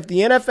 But if the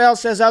NFL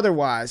says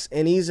otherwise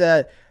and he's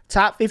a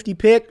top 50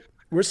 pick,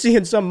 we're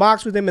seeing some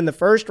mocks with him in the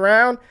first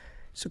round.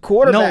 It's a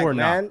quarterback, no, we're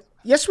man. Not.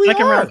 Yes, we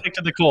second are. Round pick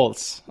to the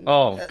Colts.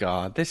 Oh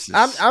God, this is.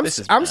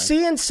 I'm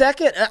seeing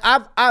second.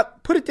 I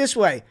put it this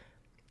way.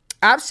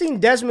 I've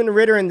seen Desmond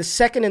Ridder in the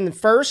second and the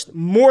first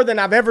more than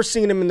I've ever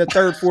seen him in the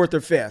third, fourth,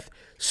 or fifth.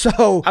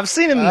 So I've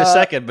seen him in the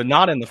second, but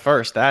not in the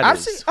first.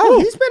 He's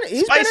been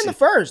in the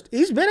first.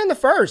 He's been in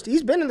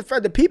the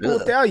first. The people will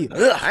tell you.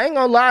 I ain't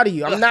gonna lie to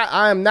you.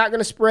 I am not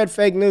gonna spread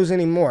fake news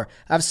anymore.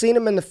 I've seen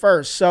him in the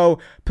first. So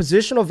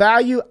positional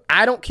value,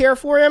 I don't care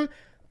for him,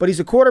 but he's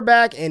a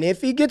quarterback, and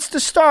if he gets to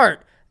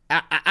start,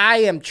 I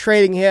am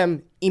trading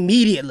him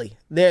immediately.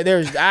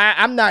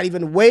 I'm not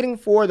even waiting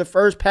for the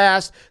first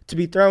pass to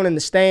be thrown in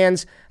the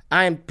stands.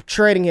 I am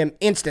trading him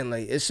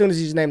instantly as soon as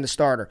he's named the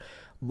starter.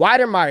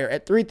 Weidermeyer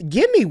at 3.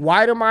 Give me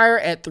Weidermeyer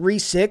at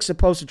 3.6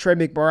 opposed to Trey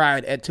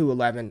McBride at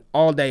 2.11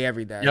 all day,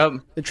 every day. Yep.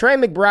 The Trey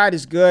McBride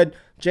is good.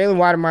 Jalen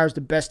Weidermeyer is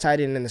the best tight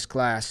end in this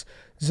class.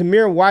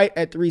 Zamir White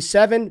at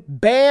 3.7.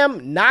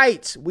 Bam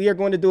Knight. We are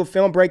going to do a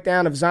film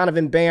breakdown of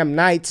Zonovan Bam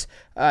Knight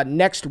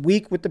next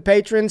week with the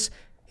patrons.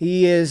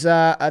 He is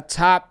a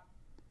top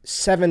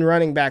 7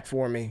 running back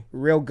for me.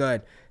 Real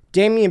good.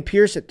 Damian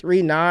Pierce at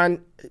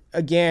 3.9.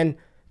 Again,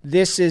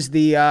 This is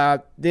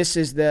the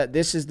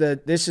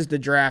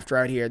draft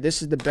right here.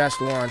 This is the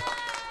best one.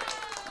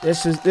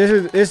 This is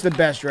the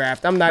best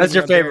draft. I'm not. That's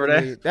your favorite,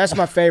 eh? That's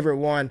my favorite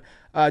one.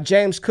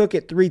 James Cook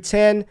at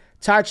 3.10.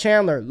 Ty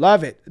Chandler,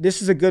 love it.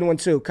 This is a good one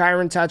too.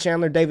 Kyron, Ty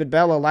Chandler, David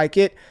Bella, like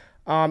it.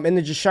 And then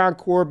Jashawn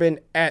Corbin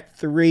at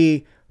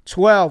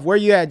 3.12. Where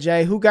you at,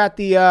 Jay? Who had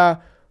the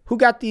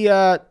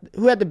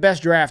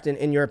best draft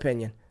in your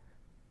opinion?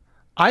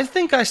 I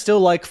think I still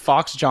like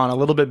Fox John a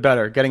little bit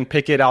better, getting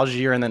Pickett,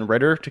 Algier, and then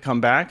Ridder to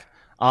come back.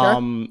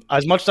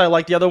 As much as I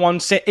like the other one,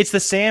 it's the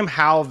Sam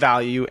Howell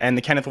value and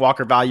the Kenneth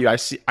Walker value. I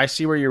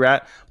see where you're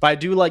at, but I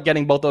do like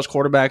getting both those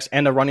quarterbacks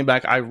and a running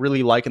back I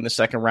really like in the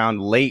second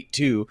round late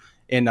too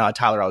in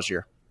Tyler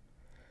Algier.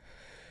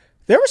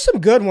 There were some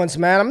good ones,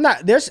 man.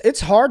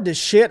 It's hard to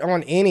shit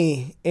on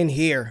any in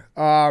here.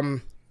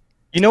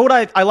 You know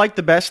what I like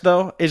the best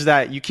though is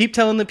that you keep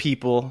telling the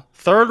people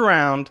third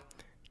round,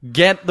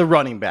 get the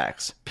running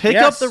backs. Pick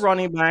up the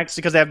running backs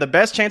because they have the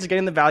best chance of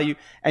getting the value.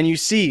 And you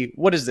see,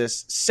 what is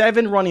this?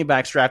 7 running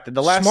backs drafted.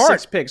 The last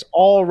 6 picks,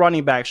 all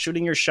running backs,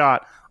 shooting your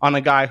shot on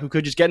a guy who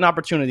could just get an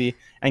opportunity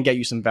and get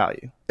you some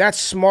value. That's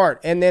smart.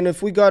 And then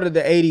if we go to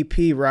the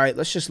ADP, right,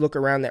 let's just look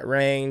around that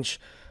range.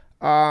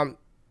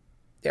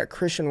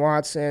 Christian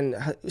Watson.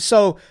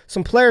 So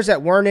some players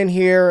that weren't in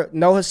here,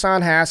 no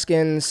Hassan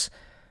Haskins,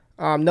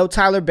 no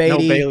Tyler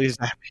Beatty. No Bailey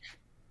Zappi.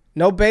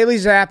 No Bailey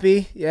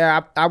Zappi.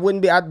 Yeah, I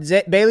wouldn't be.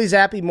 Bailey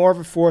Zappi, more of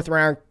a 4th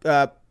round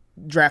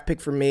draft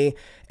pick for me.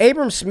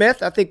 Abram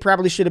Smith, I think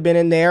probably should have been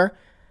in there.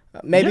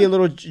 Maybe a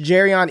little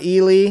Jerrion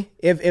Ely.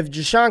 If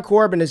Jashawn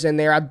Corbin is in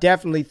there, I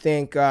definitely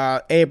think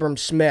Abram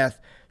Smith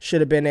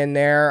should have been in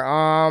there.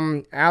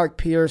 Alec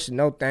Pierce,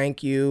 no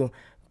thank you.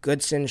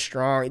 Goodson,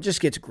 Strong. It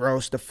just gets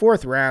gross. The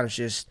 4th round is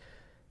just,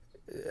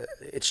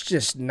 it's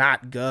just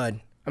not good.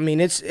 I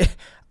mean,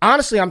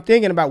 honestly, I'm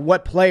thinking about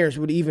what players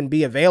would even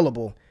be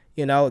available.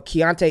 You know,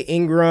 Keontae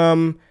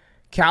Ingram,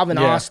 Calvin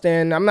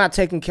Austin. I'm not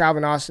taking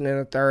Calvin Austin in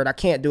the 3rd. I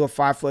can't do a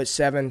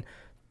 5'7",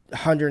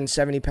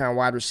 170-pound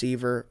wide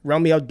receiver.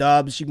 Romeo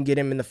Doubs, you can get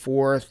him in the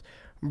 4th.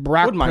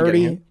 Brock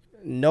Purdy,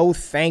 no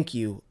thank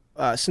you.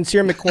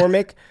 Sincere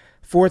McCormick,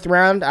 4th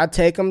round, I'd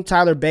take him.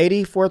 Tyler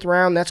Beatty, 4th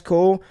round, that's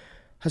cool.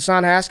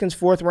 Hassan Haskins,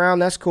 4th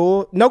round, that's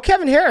cool. No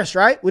Kevin Harris,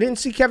 right? We didn't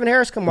see Kevin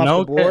Harris come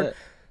off the board.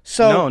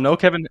 No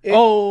Kevin.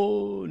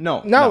 No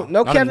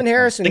Kevin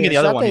Harris in here. The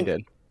other one he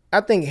did. I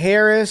think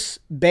Harris,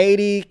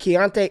 Beatty,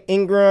 Keontae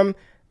Ingram,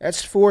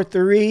 that's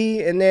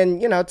 4-3, and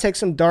then, take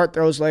some dart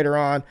throws later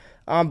on.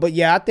 But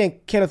yeah, I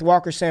think Kenneth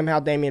Walker, Sam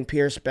Howell, Dameon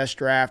Pierce, best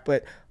draft.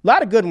 But a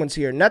lot of good ones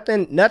here.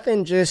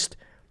 Nothing just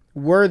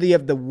worthy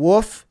of the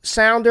woof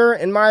sounder,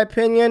 in my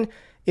opinion.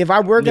 If I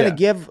were going to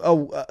give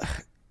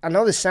I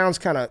know this sounds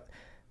kind of,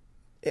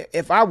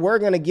 if I were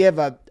going to give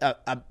a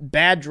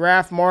bad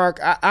draft mark,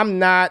 I'm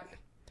not.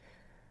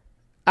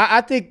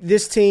 I think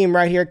this team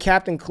right here,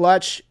 Captain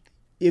Clutch,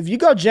 if you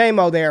go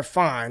J-Mo there,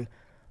 fine.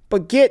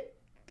 But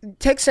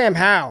take Sam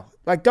Howell.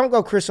 Like, don't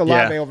go Chris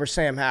Olave over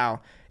Sam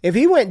Howell. If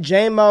he went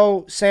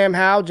J-Mo, Sam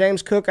Howell,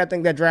 James Cook, I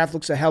think that draft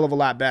looks a hell of a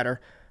lot better.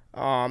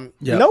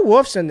 No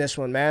Wolves in this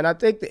one, man. I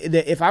think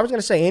that if I was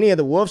going to say any of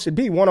the Wolves, it'd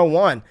be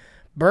 101.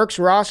 Burks,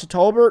 Ross,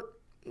 Tolbert,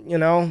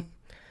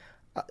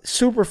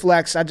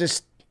 Superflex,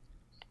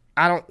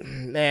 I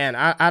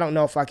don't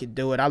know if I could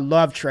do it. I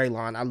love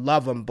Treylon. I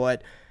love him,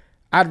 but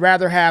I'd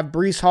rather have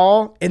Breece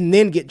Hall and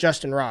then get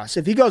Justin Ross.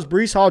 If he goes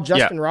Breece Hall,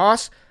 Justin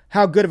Ross,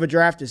 how good of a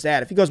draft is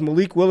that? If he goes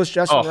Malik Willis,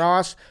 Justin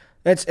Ross,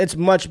 it's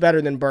much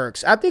better than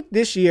Burks. I think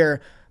this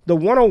year the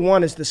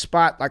 101 is the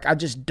spot like I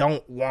just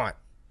don't want.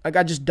 Like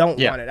I just don't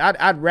want it.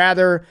 I'd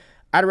rather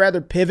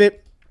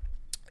pivot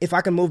if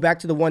I can move back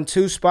to the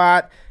 1-2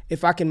 spot.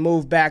 If I can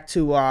move back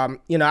to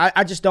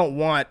I just don't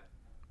want.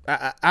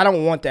 I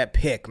don't want that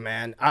pick,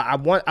 man. I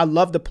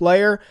love the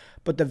player,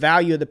 but the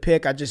value of the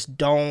pick, I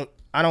don't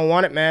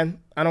want it, man.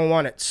 I don't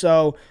want it.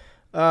 So,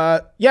 what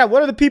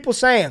are the people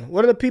saying?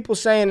 What are the people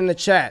saying in the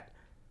chat?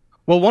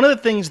 Well, one of the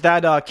things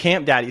that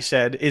Camp Daddy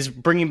said is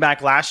bringing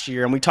back last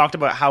year, and we talked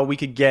about how we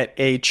could get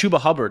a Chuba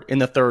Hubbard in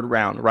the 3rd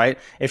round, right?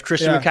 If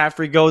Christian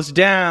McCaffrey goes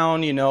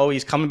down,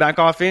 he's coming back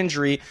off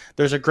injury,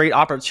 there's a great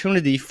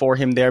opportunity for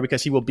him there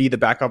because he will be the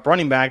backup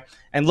running back.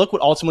 And look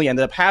what ultimately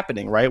ended up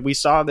happening, right? We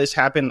saw this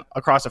happen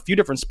across a few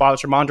different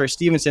spots. Ramondre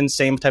Stevenson,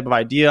 same type of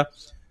idea.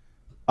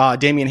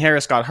 Damian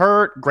Harris got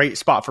hurt. Great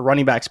spot for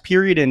running backs,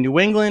 period, in New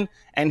England.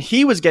 And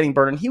he was getting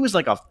burned. He was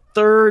like a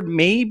 3rd,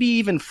 maybe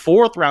even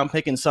 4th round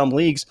pick in some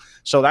leagues.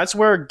 So that's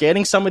where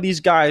getting some of these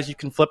guys, you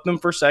can flip them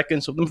for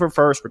 2nd, flip them for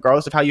 1st,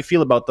 regardless of how you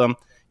feel about them.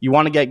 You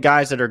want to get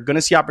guys that are going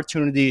to see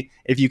opportunity.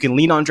 If you can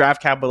lean on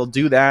draft capital,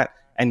 do that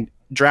and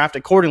draft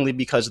accordingly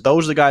because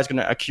those are the guys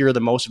going to accrue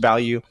the most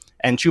value.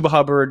 And Chuba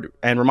Hubbard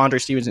and Ramondre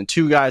Stevenson,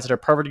 2 guys that are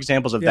perfect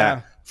examples of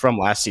that from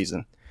last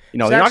season.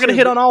 They're not going to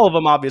hit on all of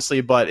them,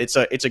 obviously, but it's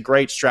a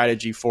great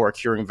strategy for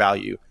accruing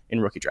value in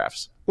rookie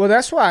drafts. Well,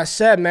 that's why I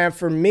said, man,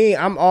 for me,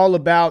 I'm all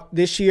about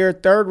this year,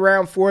 3rd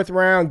round, 4th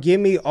round,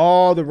 give me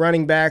all the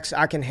running backs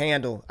I can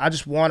handle. I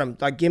just want them.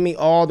 Like, give me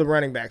all the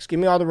running backs. Give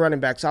me all the running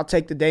backs. I'll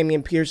take the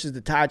Dameon Pierces,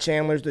 the Ty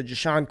Chandlers, the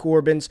Jashawn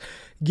Corbins.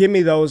 Give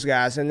me those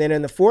guys. And then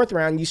in the 4th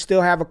round, you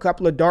still have a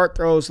couple of dart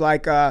throws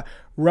like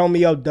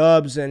Romeo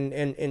Doubs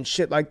and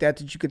shit like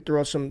that you could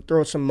throw some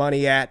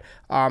money at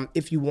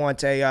if you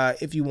want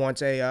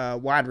a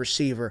wide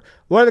receiver.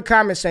 What are the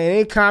comments saying?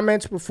 Any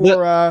comments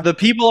before? The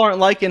people aren't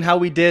liking how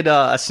we did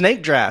a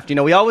snake draft.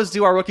 We always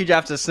do our rookie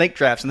drafts as snake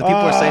drafts, and the people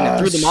are saying it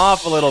threw them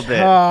off a little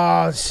bit.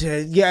 Oh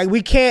shit! Yeah,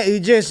 we can't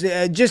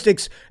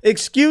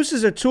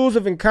excuses are tools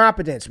of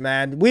incompetence,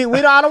 man.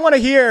 I don't want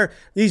to hear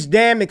these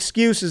damn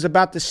excuses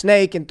about the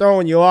snake and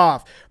throwing you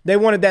off. They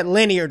wanted that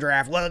linear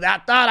draft. Well, I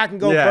thought I can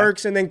go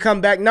Burks and then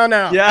come back. No.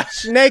 Yeah.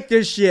 Snake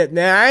this shit,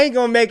 man. I ain't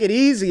going to make it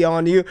easy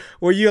on you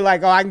where you're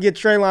like, I can get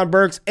Treylon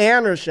Burks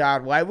and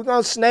Rachaad White. We're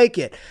going to snake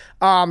it.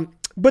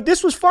 But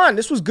this was fun.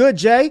 This was good,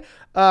 Jay.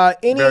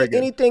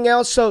 Anything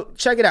else? So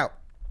check it out.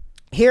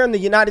 here in the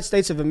United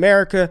States of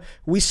America,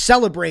 we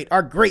celebrate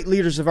our great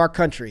leaders of our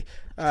country.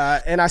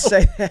 And I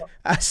say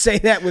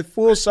that with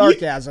full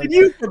sarcasm. Did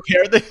you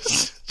prepare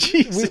this?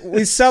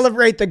 We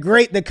celebrate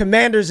the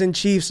commanders and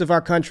chiefs of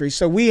our country.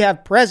 So we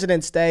have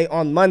President's Day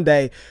on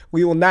Monday.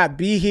 We will not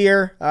be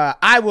here.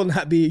 I will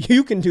not be.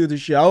 You can do the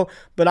show,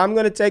 but I'm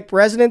going to take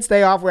President's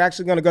Day off. We're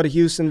actually going to go to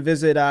Houston,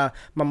 visit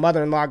my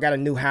mother-in-law. Got a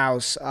new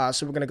house,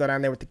 so we're going to go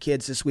down there with the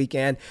kids this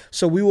weekend.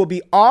 So we will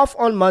be off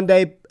on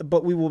Monday,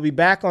 but we will be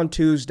back on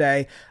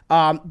Tuesday.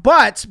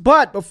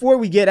 But before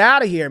we get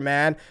out of here,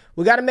 man,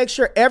 we got to make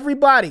sure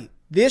everybody,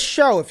 this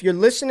show, if you're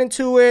listening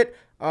to it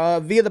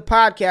via the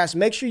podcast,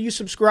 make sure you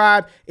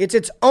subscribe. It's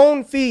its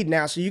own feed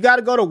now. So you got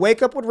to go to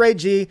Wake Up with Ray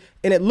G,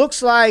 and it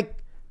looks like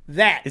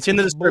that. It's in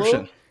the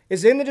description. Blue.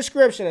 It's in the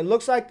description. It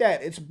looks like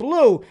that. It's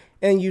blue,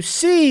 and you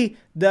see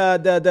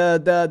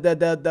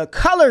the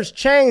colors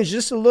change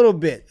just a little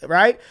bit,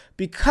 right?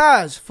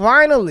 Because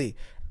finally,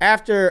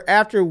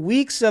 after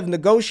weeks of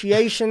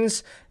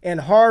negotiations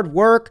and hard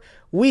work,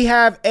 we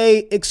have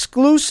a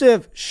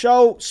exclusive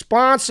show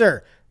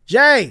sponsor.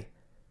 Jay,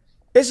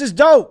 this is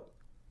dope.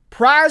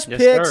 Prize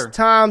Picks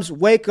times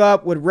Wake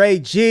Up with Ray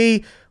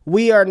G.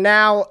 We are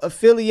now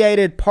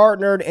affiliated,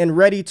 partnered, and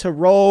ready to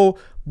roll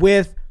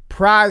with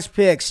Prize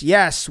Picks.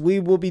 Yes, we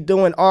will be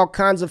doing all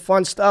kinds of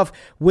fun stuff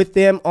with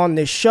them on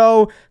this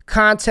show.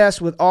 Contests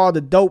with all the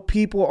dope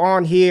people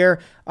on here.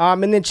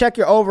 And then check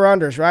your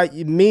over-unders, right?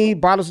 Me,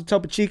 Bottles of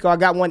Topo Chico, I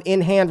got one in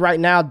hand right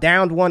now.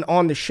 Downed one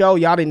on the show.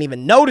 Y'all didn't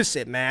even notice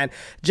it, man.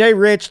 Jay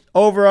Rich,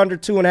 over-under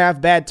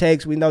 2.5 bad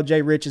takes. We know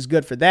Jay Rich is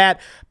good for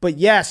that. But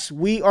yes,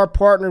 we are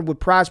partnered with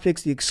Prize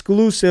Picks, the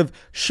exclusive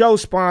show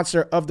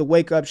sponsor of the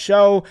Wake Up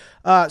Show.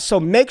 So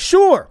make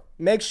sure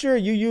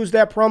you use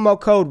that promo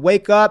code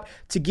Wake Up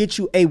to get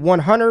you a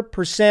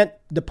 100%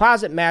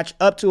 deposit match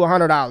up to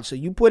 $100. So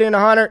you put in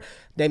 $100,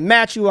 they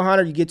match you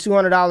 $100, you get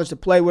 $200 to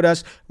play with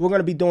us. We're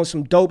gonna be doing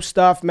some dope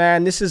stuff,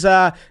 man. This is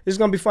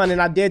gonna be fun.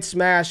 And I did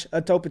smash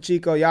a Topo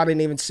Chico. Y'all didn't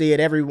even see it.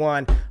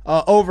 Everyone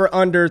over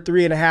under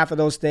 3.5 of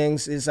those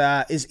things is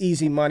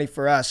easy money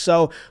for us.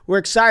 So we're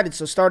excited.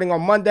 So starting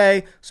on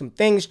Monday, some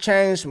things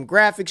change, some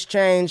graphics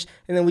change,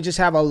 and then we just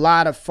have a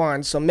lot of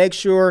fun. So make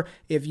sure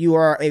if you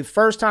are a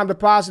first-time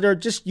depositor,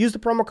 just use the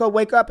promo code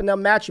Wake Up and they'll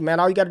match you, man.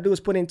 All you got to do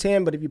is put in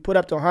 10, but if you put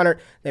up to 100,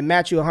 they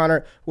match you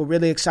 100. We're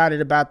really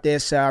excited about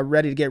this,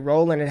 ready to get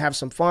rolling and have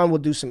some fun. We'll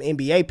do some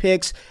NBA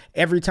picks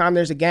every time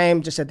there's a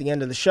game, just at the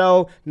end of the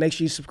show. Make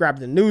sure you subscribe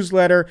to the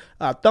newsletter.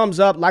 Thumbs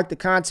up, like the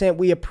content.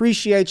 We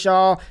appreciate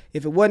y'all.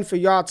 If it wasn't for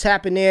y'all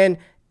tapping in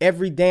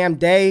every damn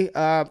day,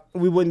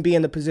 we wouldn't be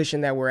in the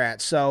position that we're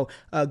at. So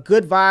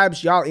good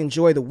vibes. Y'all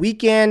enjoy the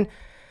weekend.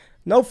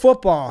 No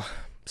football.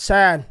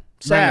 Sad.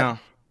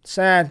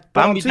 Sad.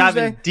 But I'm gonna be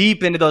diving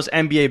deep into those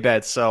NBA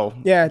bets, so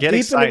yeah, get deep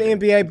excited.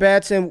 Into the NBA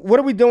bets. And what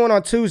are we doing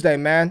on Tuesday,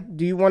 man?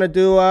 Do you want to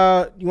do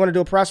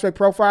a prospect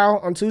profile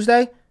on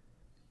Tuesday?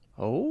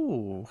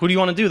 Oh, who do you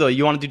want to do though?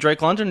 You want to do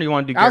Drake London, or you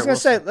want to do? I was gonna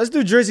say let's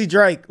do Drizzy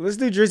Drake. Let's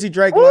do Drizzy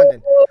Drake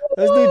London.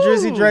 Let's do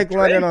Drizzy Drake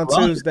London on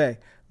Tuesday.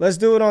 Let's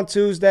do it on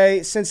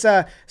Tuesday, since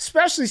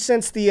especially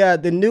since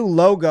the new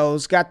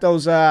logos got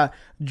those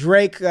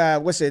Drake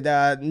Nothing Was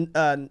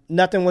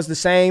the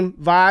Same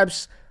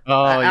vibes.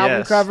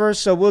 Album covers,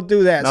 so we'll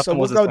do that. Nothing so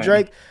we'll go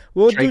Drake.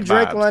 We'll do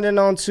Drake London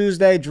on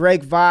Tuesday.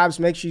 Drake vibes.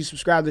 Make sure you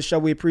subscribe to the show.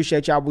 We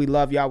appreciate y'all. We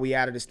love y'all. We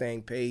out of this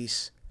thing.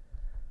 Peace.